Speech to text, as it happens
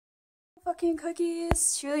Fucking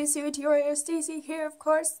cookies, Julie Mintyoreos, Stacy here, of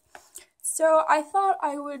course. So I thought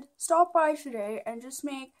I would stop by today and just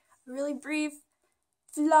make a really brief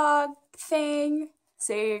vlog thing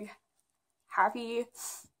saying happy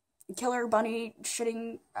killer bunny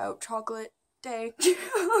shitting out chocolate day.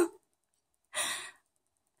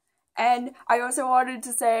 And I also wanted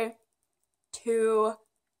to say to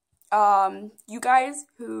you guys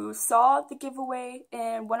who saw the giveaway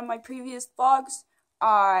in one of my previous vlogs,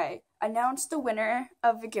 I announced the winner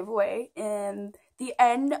of the giveaway in the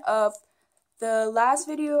end of the last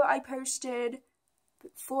video I posted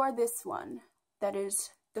for this one. That is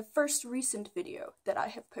the first recent video that I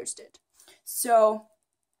have posted. So,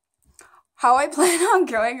 how I plan on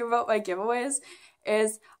going about my giveaways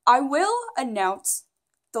is I will announce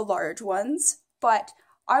the large ones, but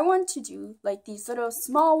I want to do like these little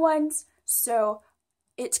small ones, so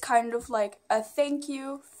it's kind of like a thank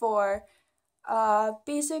you for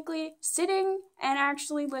basically sitting and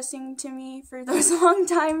actually listening to me for those long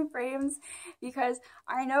time frames, because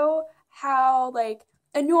I know how like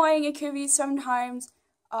annoying it can be sometimes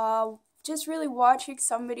just really watching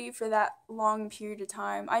somebody for that long period of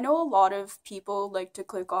time. I know a lot of people like to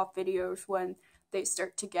click off videos when they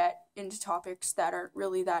start to get into topics that aren't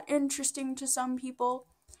really that interesting to some people,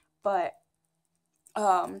 but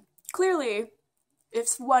clearly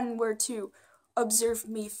if one were to observe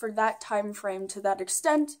me for that time frame to that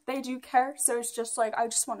extent, they do care. So it's just like, I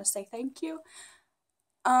just want to say thank you.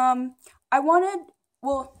 I'm gonna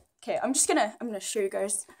show you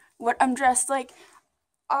guys what I'm dressed like.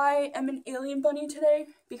 I am an alien bunny today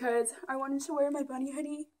because I wanted to wear my bunny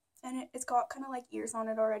hoodie, and it's got kind of like ears on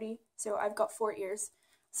it already. So I've got 4 ears.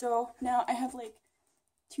 So now I have like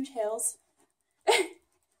 2 tails.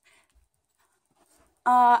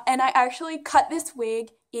 And I actually cut this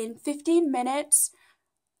wig in 15 minutes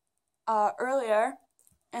earlier,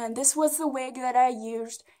 and this was the wig that I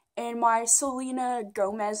used in my Selena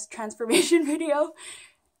Gomez transformation video.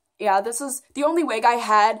 Yeah, this was the only wig I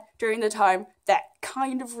had during the time that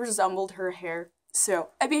kind of resembled her hair, so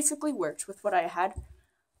I basically worked with what I had.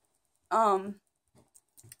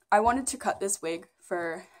 I wanted to cut this wig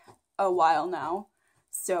for a while now,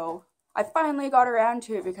 so I finally got around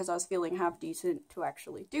to it because I was feeling half decent to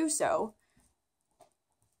actually do so.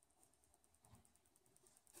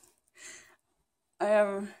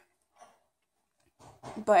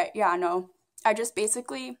 But yeah, no, I just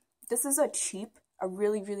basically, this is a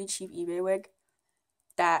really, really cheap eBay wig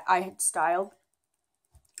that I had styled.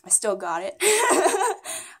 I still got it.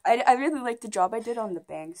 I really like the job I did on the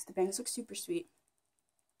bangs. The bangs look super sweet.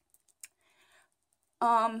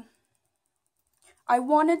 I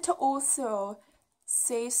wanted to also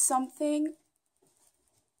say something.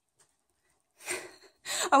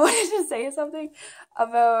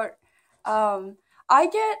 About, I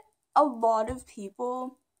get a lot of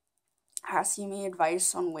people asking me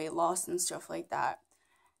advice on weight loss and stuff like that.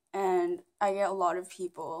 And I get a lot of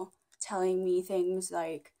people telling me things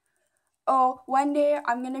like, oh, one day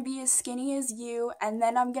I'm gonna be as skinny as you, and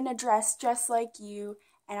then I'm gonna dress just like you,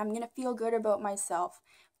 and I'm gonna feel good about myself.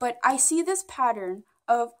 But I see this pattern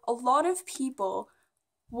of a lot of people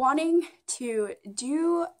wanting to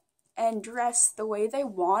do and dress the way they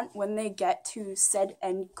want when they get to said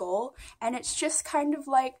end goal, and it's just kind of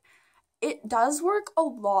like, it does work a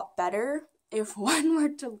lot better if one were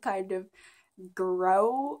to kind of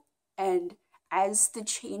grow, and as the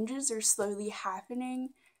changes are slowly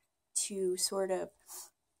happening, to sort of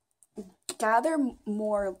gather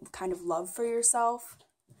more kind of love for yourself.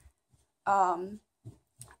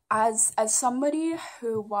 As somebody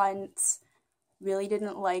who once really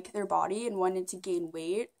didn't like their body and wanted to gain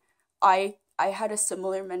weight, I had a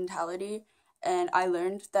similar mentality, and I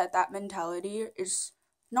learned that that mentality is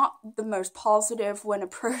not the most positive when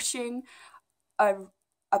approaching a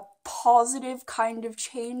positive kind of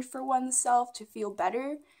change for oneself to feel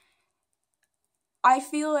better. I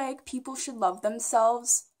feel like people should love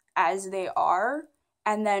themselves as they are,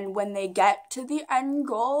 and then when they get to the end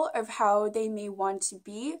goal of how they may want to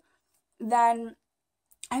be, then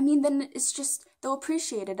it's just, they'll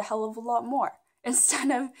appreciate it a hell of a lot more,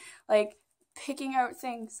 instead of like picking out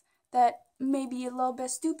things that may be a little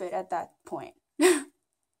bit stupid at that point.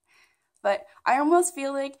 But I almost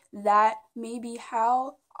feel like that may be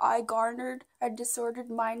how I garnered a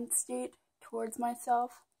disordered mind state towards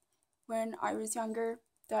myself when I was younger,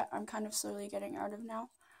 that I'm kind of slowly getting out of now.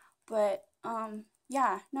 But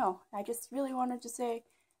yeah, no, I just really wanted to say,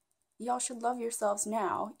 y'all should love yourselves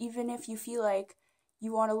now, even if you feel like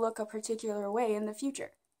you want to look a particular way in the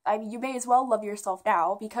future. I mean, you may as well love yourself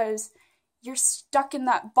now, because you're stuck in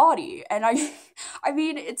that body, and I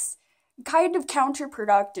mean, it's kind of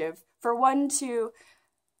counterproductive for one to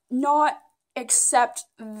not accept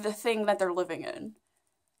the thing that they're living in.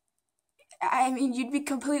 I mean, you'd be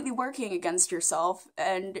completely working against yourself,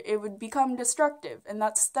 and it would become destructive, and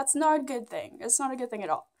that's not a good thing. It's not a good thing at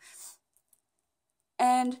all.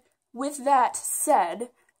 And with that said,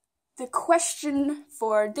 the question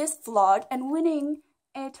for this vlog and winning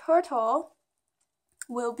a turtle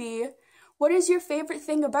will be, what is your favorite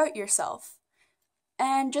thing about yourself?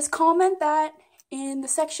 And just comment that in the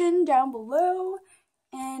section down below,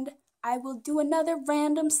 and I will do another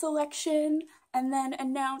random selection and then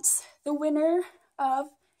announce the winner of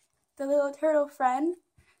the little turtle friend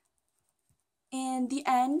in the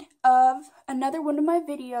end of another one of my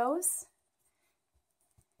videos.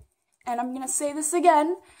 And I'm gonna say this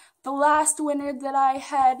again, the last winner that I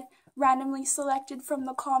had randomly selected from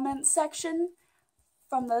the comments section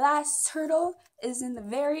from the last turtle is in the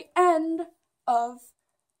very end of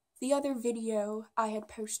the other video I had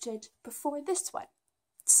posted before this one.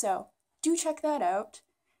 So do check that out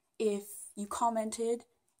if you commented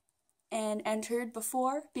and entered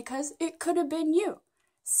before, because it could have been you.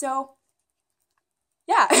 So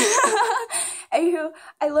yeah. Anywho,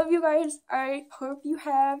 I love you guys. I hope you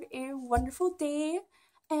have a wonderful day,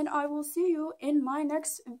 and I will see you in my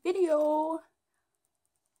next video.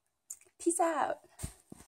 Peace out.